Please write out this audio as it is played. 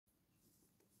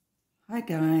Hi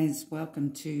guys,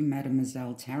 welcome to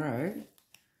Mademoiselle Tarot.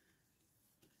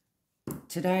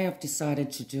 Today I've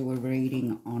decided to do a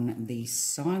reading on the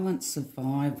silent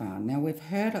survivor. Now we've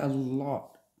heard a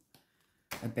lot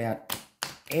about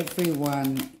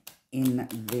everyone in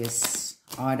this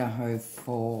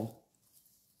Idaho4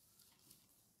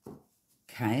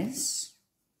 case,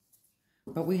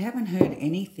 but we haven't heard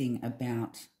anything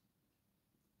about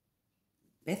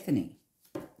Bethany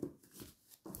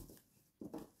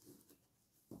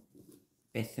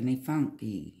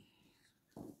Funke.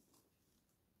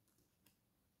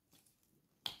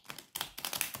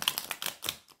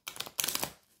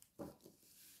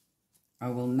 I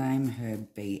will name her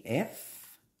BF.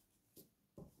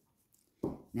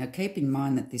 Now keep in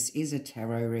mind that this is a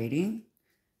tarot reading,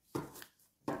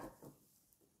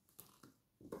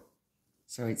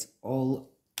 so it's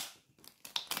all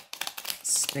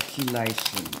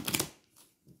speculation.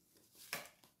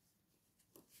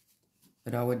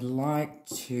 But I would like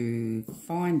to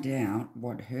find out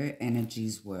what her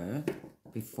energies were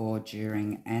before,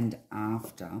 during, and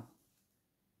after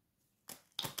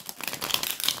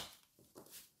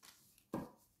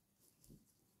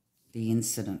the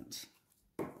incident.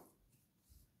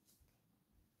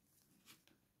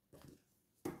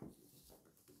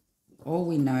 All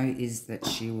we know is that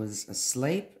she was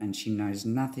asleep and she knows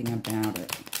nothing about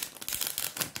it.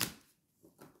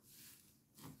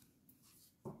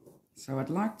 So I'd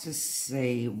like to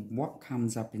see what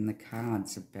comes up in the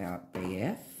cards about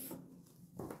BF.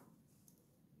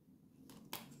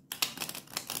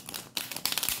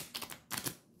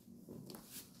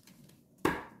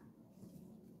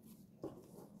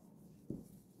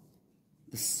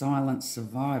 The silent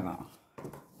survivor.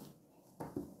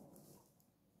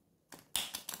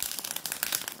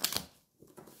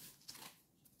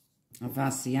 I've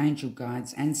asked the angel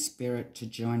guides and spirit to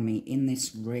join me in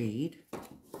this read.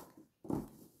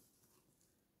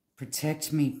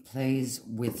 Protect me, please,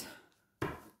 with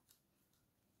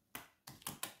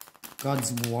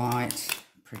God's white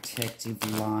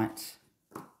protective light.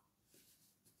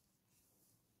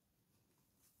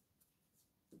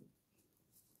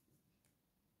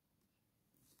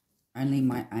 Only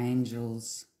my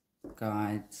angels,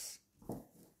 guides,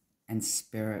 and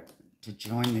spirit to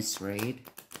join this read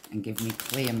and give me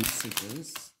clear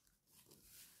messages.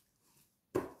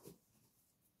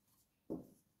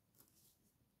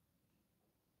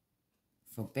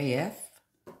 For BF,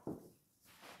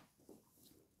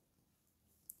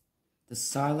 the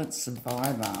silent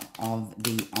survivor of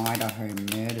the Idaho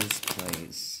murders,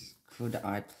 please. Could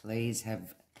I please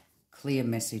have clear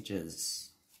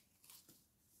messages?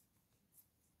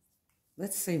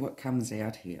 Let's see what comes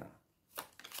out here.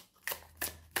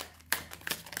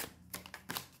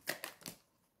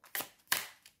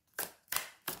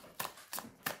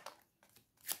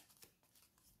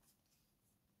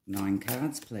 Nine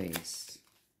cards, please.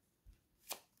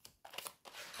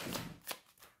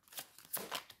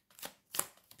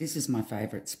 This is my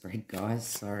favourite spread, guys.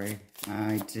 Sorry.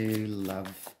 I do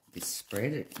love this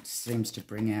spread. It seems to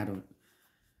bring out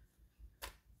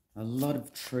a lot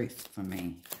of truth for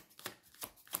me.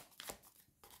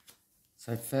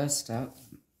 So first up,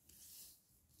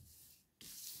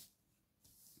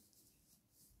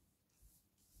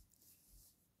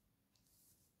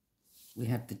 we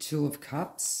have the Two of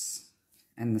Cups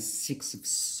and the Six of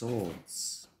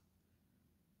Swords.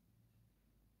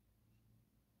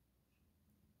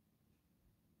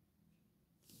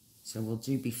 So we'll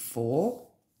do before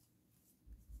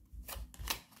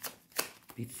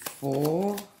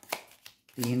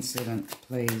the incident,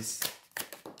 please.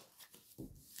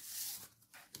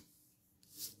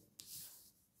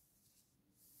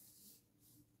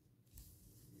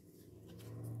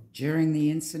 During the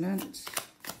incident.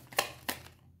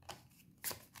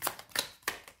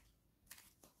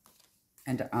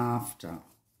 And after.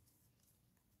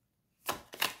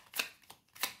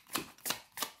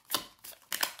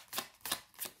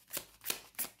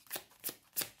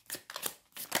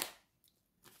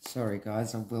 Sorry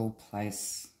guys, I will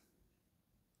place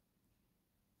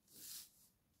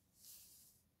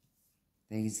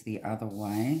these the other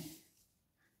way.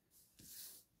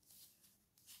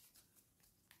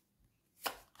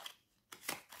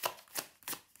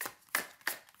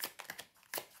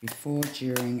 Before,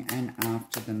 during, and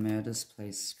after the murders,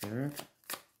 please, Spirit.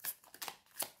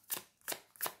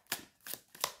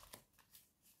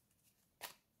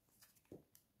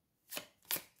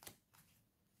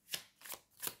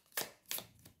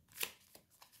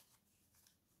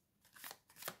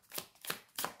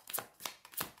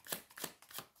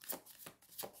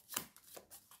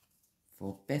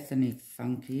 For Bethany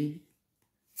Funke,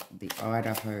 the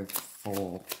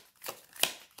Idaho4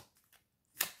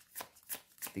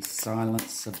 the silent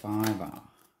survivor.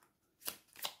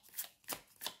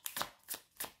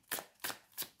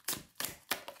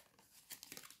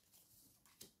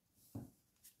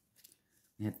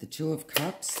 We have the Two of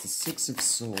Cups, the Six of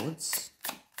Swords,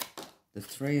 the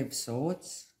Three of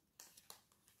Swords,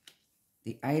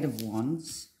 the Eight of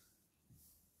Wands,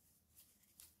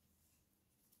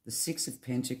 the Six of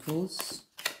Pentacles,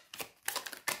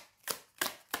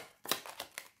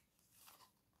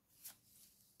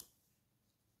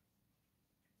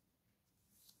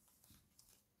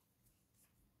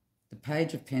 the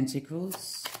Page of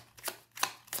Pentacles,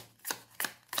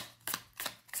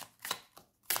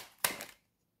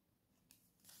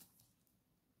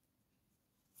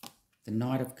 the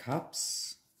Knight of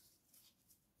Cups,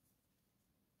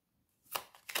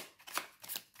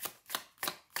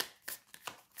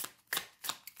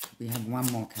 we have one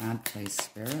more card, please,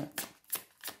 Spirit.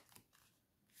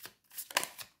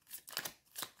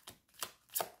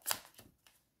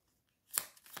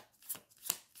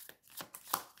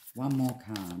 One more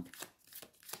card.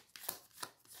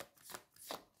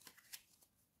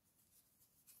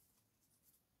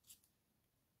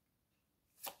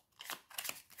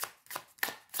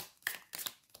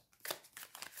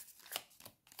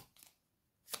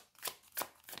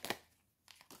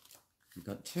 We've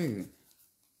got two.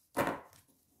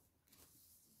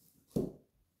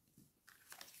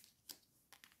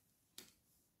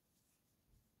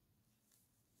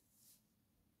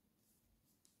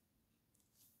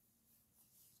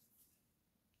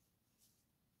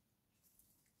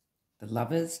 The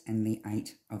Lovers and the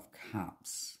Eight of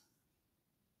Cups.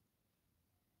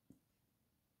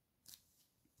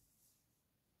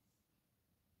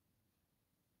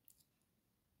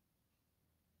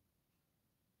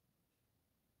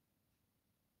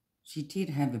 She did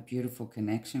have a beautiful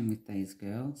connection with these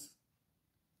girls.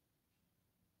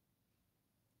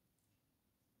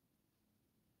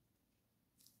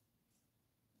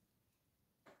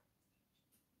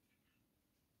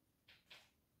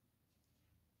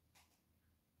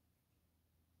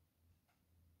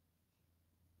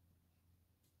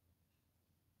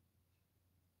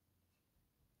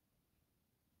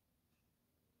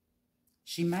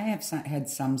 She may have had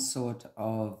some sort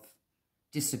of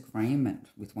disagreement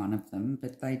with one of them,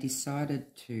 but they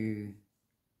decided to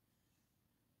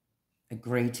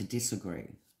agree to disagree.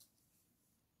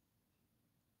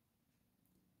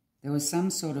 There was some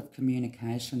sort of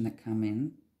communication that came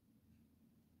in,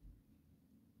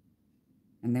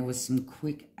 and there was some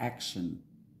quick action.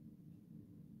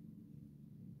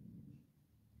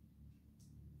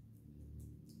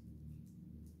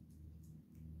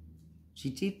 She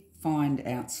did find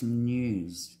out some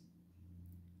news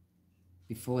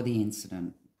before the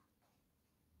incident,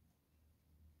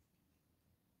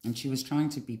 and she was trying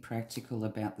to be practical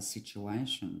about the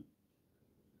situation.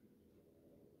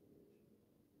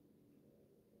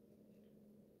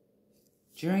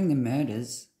 During the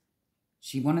murders,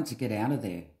 she wanted to get out of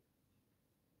there.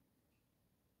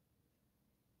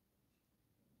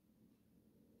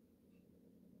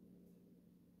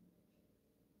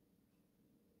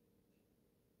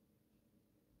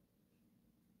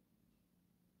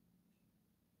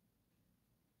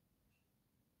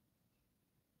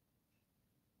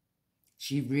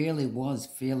 She really was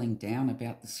feeling down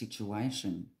about the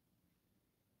situation.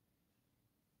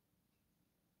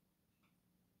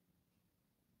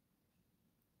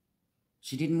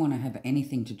 She didn't want to have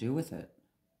anything to do with it.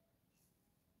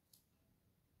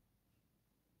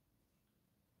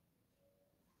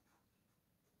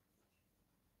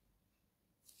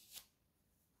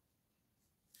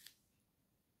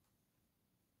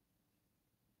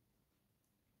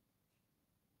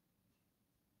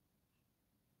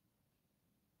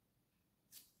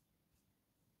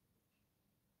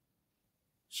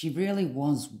 She really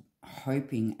was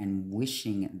hoping and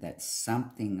wishing that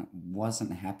something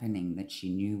wasn't happening that she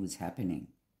knew was happening.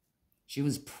 She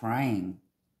was praying.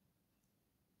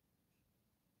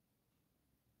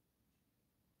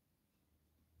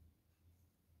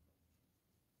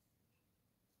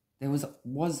 There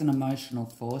was an emotional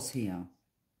force here.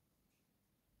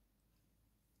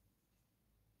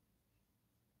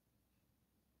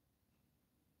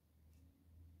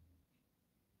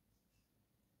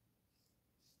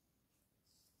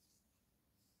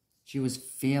 She was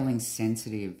feeling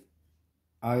sensitive,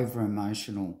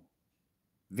 over-emotional,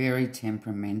 very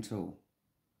temperamental.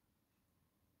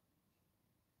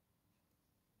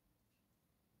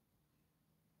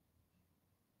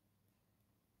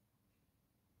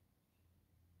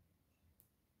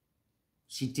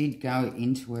 She did go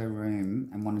into her room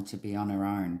and wanted to be on her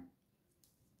own,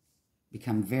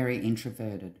 become very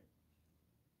introverted.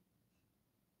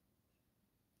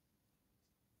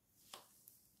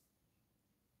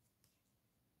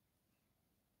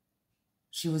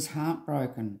 She was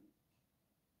heartbroken.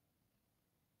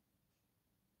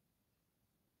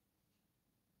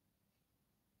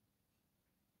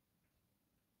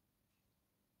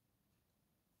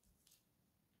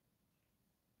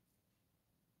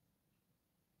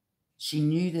 She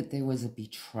knew that there was a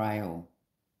betrayal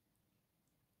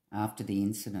after the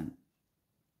incident.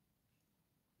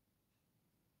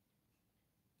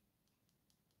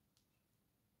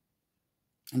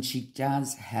 And she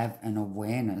does have an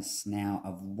awareness now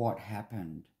of what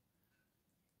happened.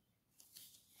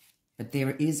 But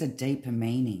there is a deeper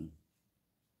meaning.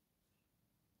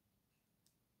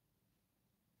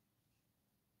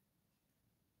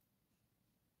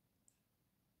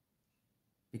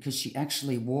 Because she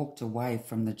actually walked away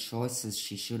from the choices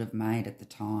she should have made at the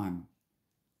time.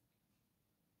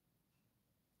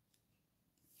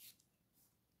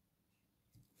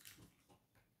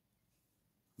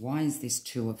 Why is this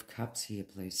Two of Cups here,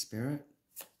 please, Spirit?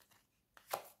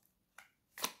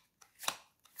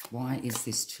 Why is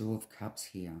this Two of Cups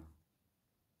here?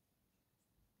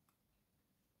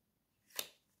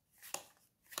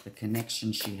 The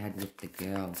connection she had with the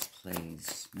girls,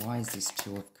 please. Why is this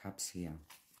Two of Cups here?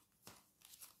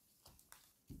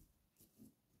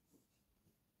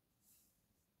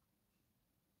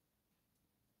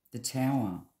 The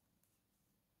Tower.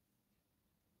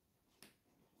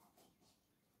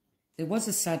 There was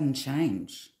a sudden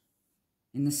change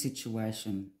in the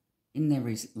situation, in their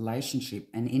relationship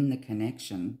and in the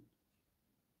connection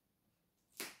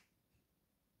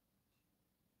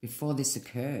before this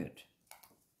occurred.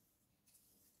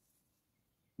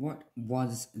 What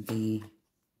was the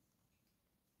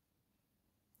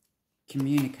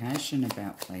communication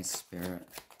about, please, Spirit?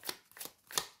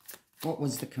 What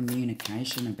was the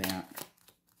communication about?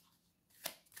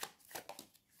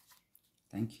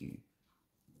 Thank you.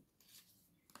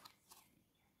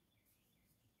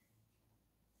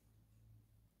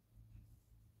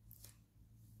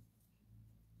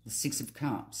 The Six of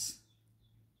Cups.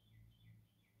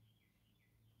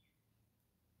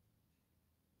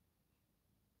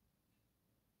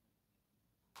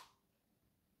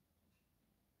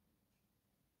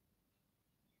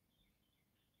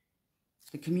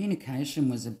 The communication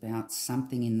was about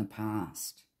something in the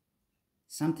past,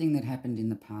 something that happened in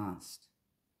the past.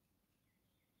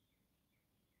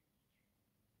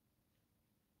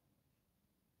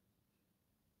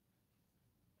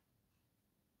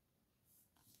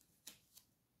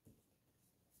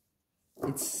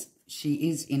 She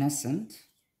is innocent.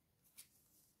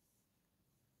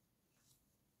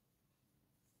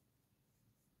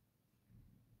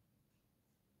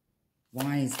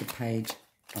 Why is the Page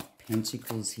of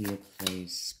Pentacles here,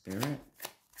 please, Spirit?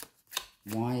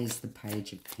 Why is the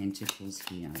Page of Pentacles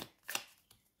here?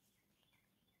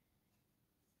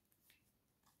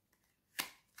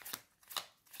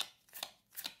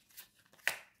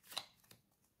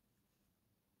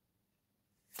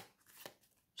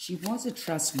 She was a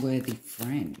trustworthy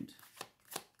friend.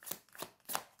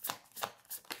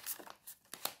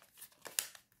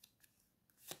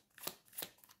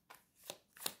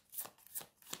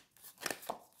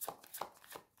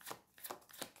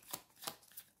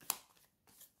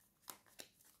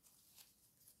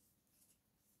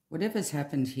 Whatever's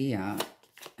happened here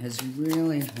has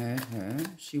really hurt her.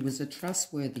 She was a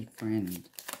trustworthy friend.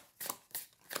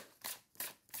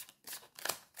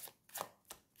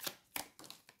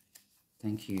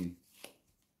 Thank you.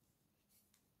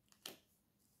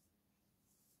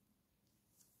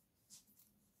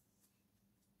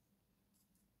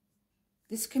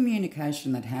 This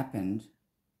communication that happened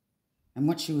and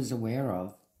what she was aware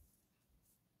of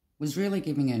was really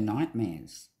giving her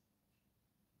nightmares.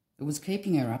 It was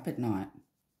keeping her up at night.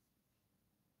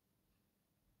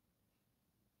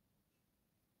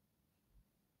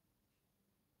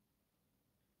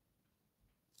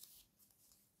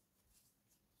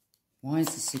 Why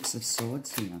is the Six of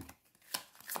Swords here?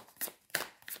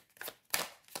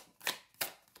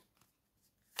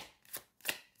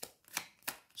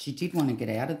 She did want to get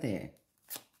out of there.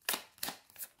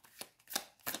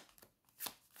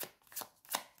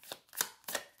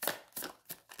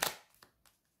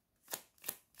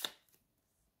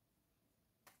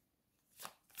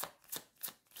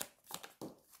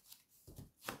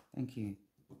 Thank you.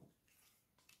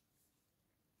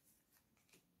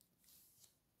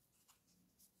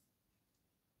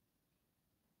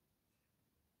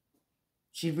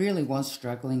 She really was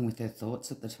struggling with her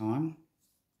thoughts at the time.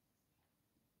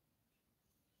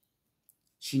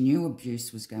 She knew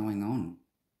abuse was going on.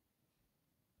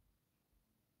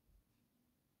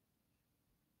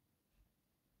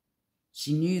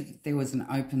 She knew that there was an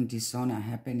open dishonour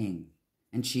happening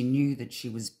and she knew that she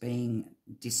was being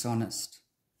dishonest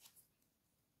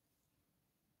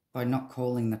by not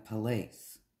calling the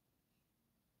police.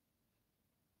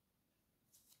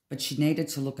 But she needed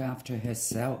to look after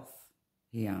herself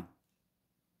here.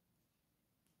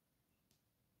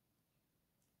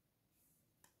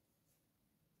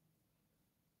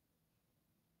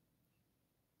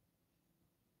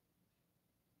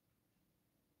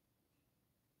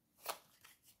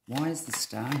 Why is the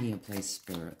star here, please,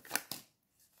 Spirit?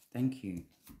 Thank you.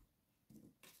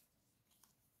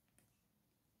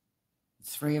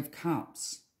 Three of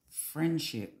Cups,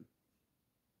 friendship.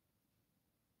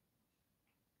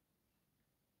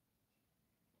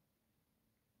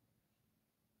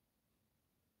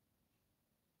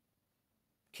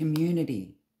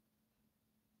 Community.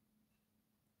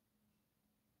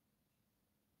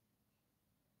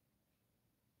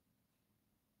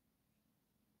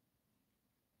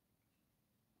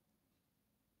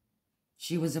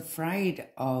 She was afraid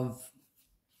of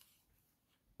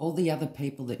all the other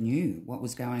people that knew what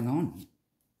was going on.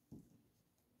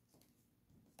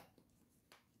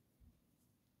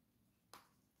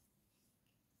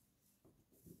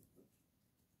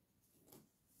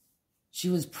 She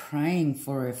was praying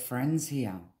for her friends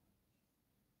here.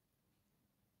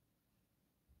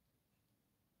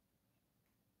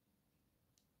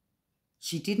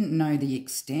 She didn't know the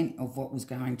extent of what was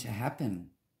going to happen.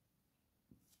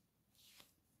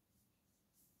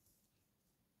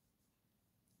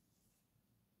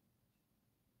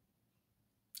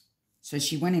 So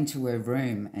she went into her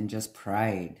room and just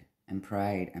prayed and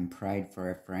prayed and prayed for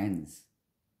her friends.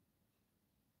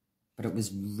 But it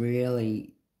was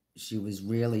really, she was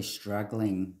really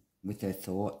struggling with her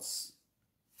thoughts.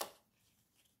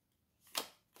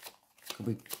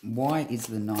 Why is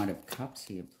the Knight of Cups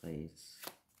here, please?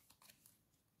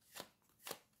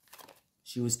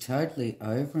 She was totally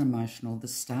over-emotional. The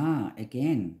Star,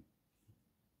 again.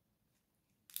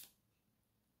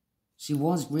 She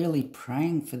was really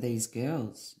praying for these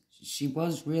girls. She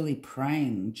was really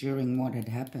praying during what had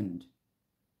happened.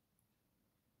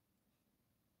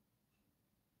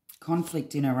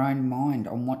 Conflict in her own mind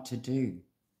on what to do.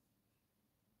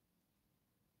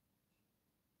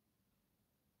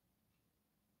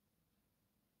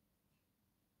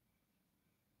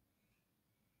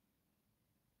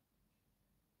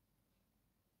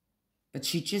 But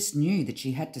she just knew that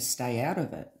she had to stay out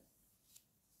of it.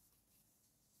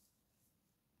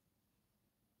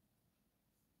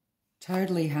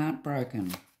 Totally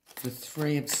heartbroken. The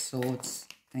Three of Swords.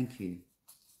 Thank you.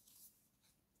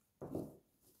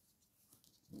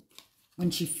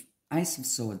 Ace of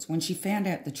Swords. When she found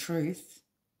out the truth,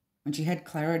 when she had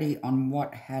clarity on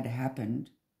what had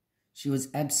happened, she was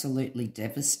absolutely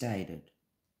devastated.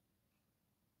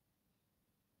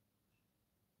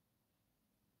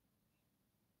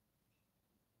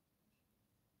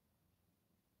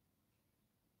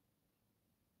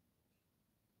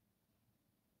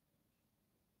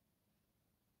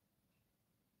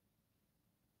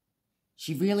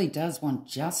 She really does want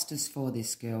justice for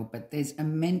this girl, but there's a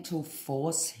mental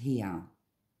force here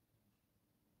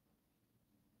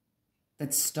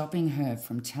that's stopping her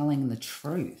from telling the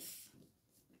truth.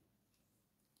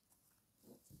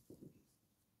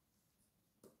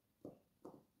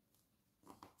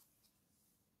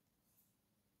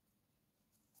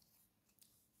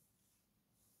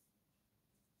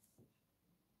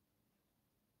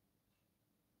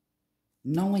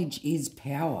 Knowledge is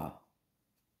power.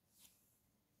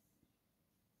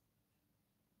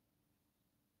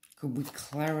 Could we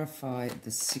clarify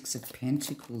the Six of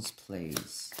Pentacles,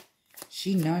 please?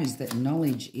 She knows that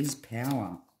knowledge is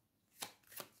power.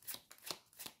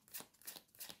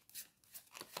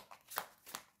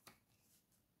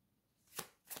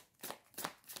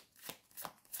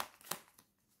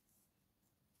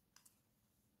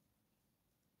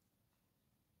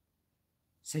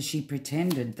 So she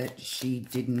pretended that she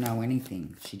didn't know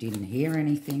anything. She didn't hear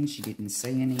anything. She didn't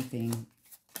see anything.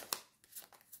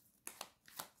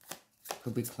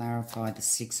 Could we clarify the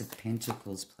Six of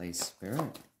Pentacles, please,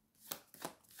 Spirit?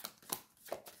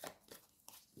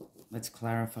 Let's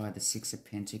clarify the Six of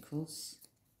Pentacles.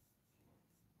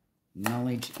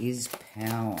 Knowledge is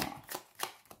power.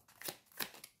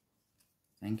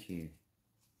 Thank you.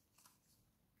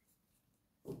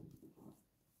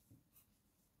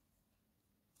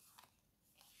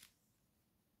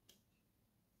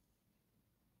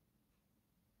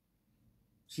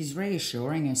 She's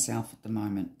reassuring herself at the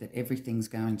moment that everything's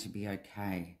going to be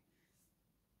okay.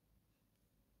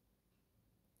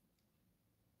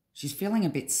 She's feeling a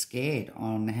bit scared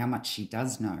on how much she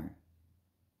does know.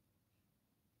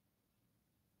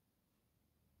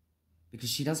 because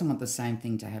she doesn't want the same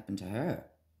thing to happen to her.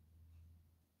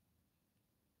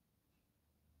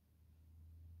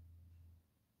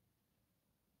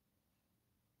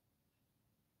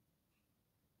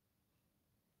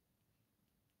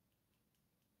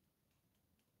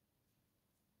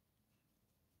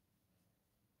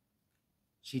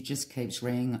 She just keeps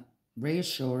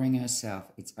reassuring herself,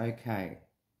 it's okay.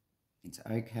 It's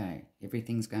okay.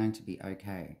 Everything's going to be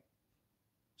okay.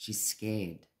 She's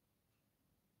scared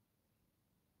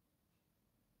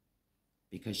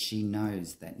because she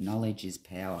knows that knowledge is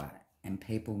power, and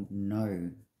people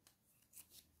know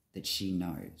that she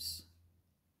knows.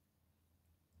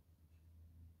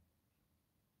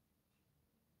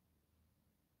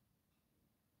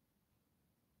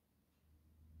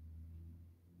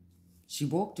 She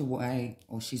walked away,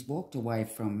 or she's walked away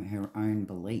from her own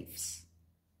beliefs,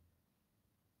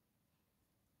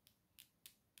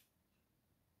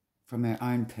 from her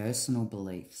own personal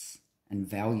beliefs and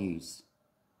values,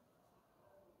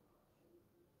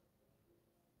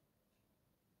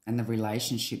 and the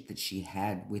relationship that she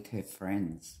had with her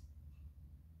friends.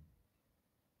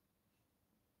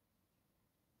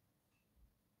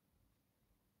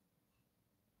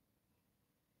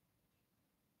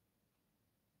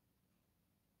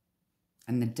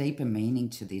 And the deeper meaning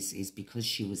to this is because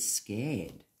she was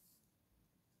scared.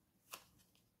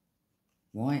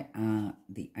 Why are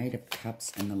the Eight of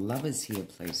Cups and the Lovers here,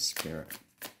 please, Spirit?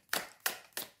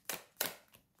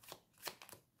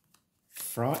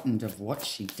 Frightened of what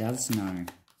she does know.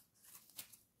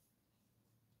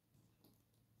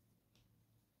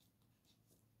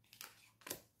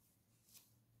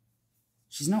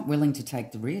 She's not willing to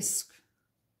take the risk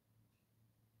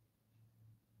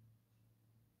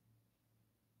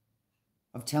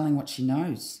of telling what she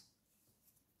knows.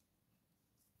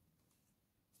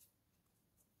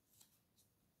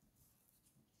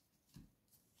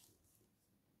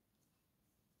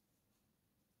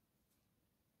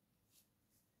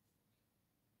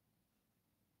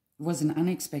 It was an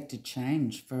unexpected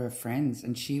change for her friends,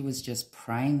 and she was just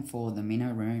praying for them in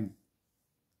her room.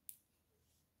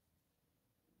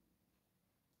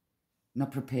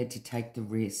 Not prepared to take the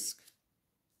risk.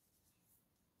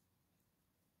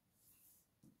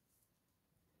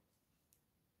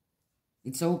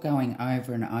 It's all going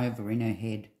over and over in her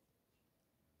head.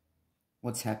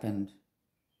 What's happened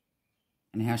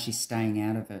and how she's staying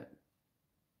out of it.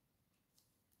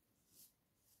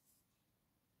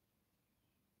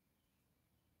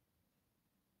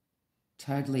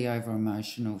 Totally over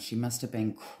emotional. She must have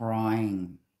been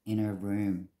crying in her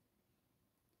room.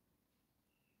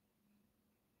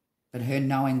 But her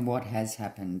knowing what has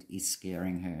happened is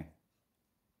scaring her.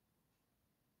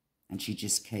 And she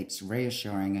just keeps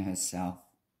reassuring herself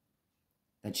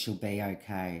that she'll be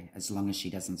okay as long as she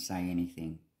doesn't say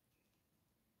anything.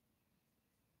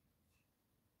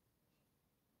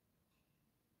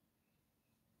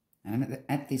 And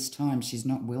at this time, she's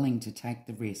not willing to take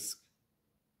the risk.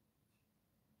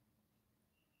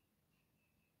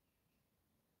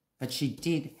 But she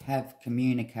did have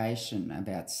communication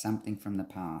about something from the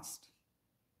past.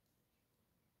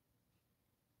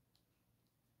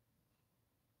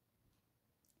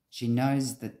 She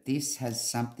knows that this has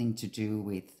something to do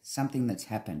with something that's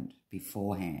happened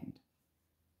beforehand.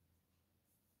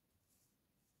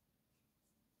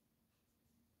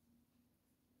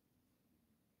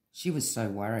 She was so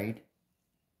worried.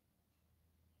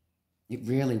 It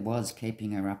really was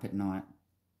keeping her up at night.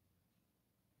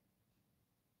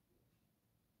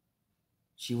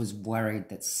 She was worried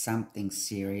that something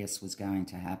serious was going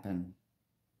to happen.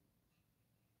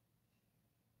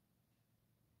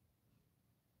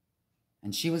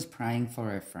 And she was praying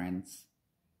for her friends.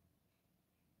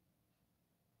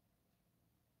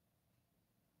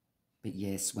 But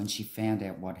yes, when she found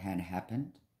out what had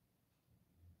happened,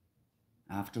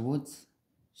 afterwards,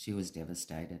 she was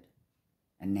devastated.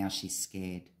 And now she's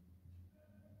scared.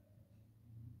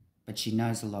 But she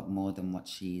knows a lot more than what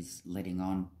she's letting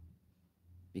on,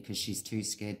 because she's too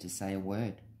scared to say a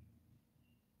word.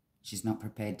 She's not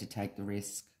prepared to take the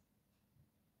risk.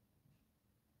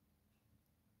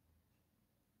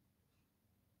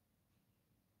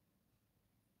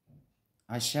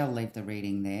 I shall leave the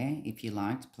reading there. If you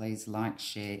liked, please like,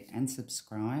 share and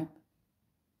subscribe.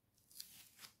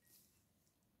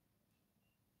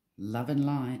 Love and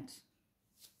light.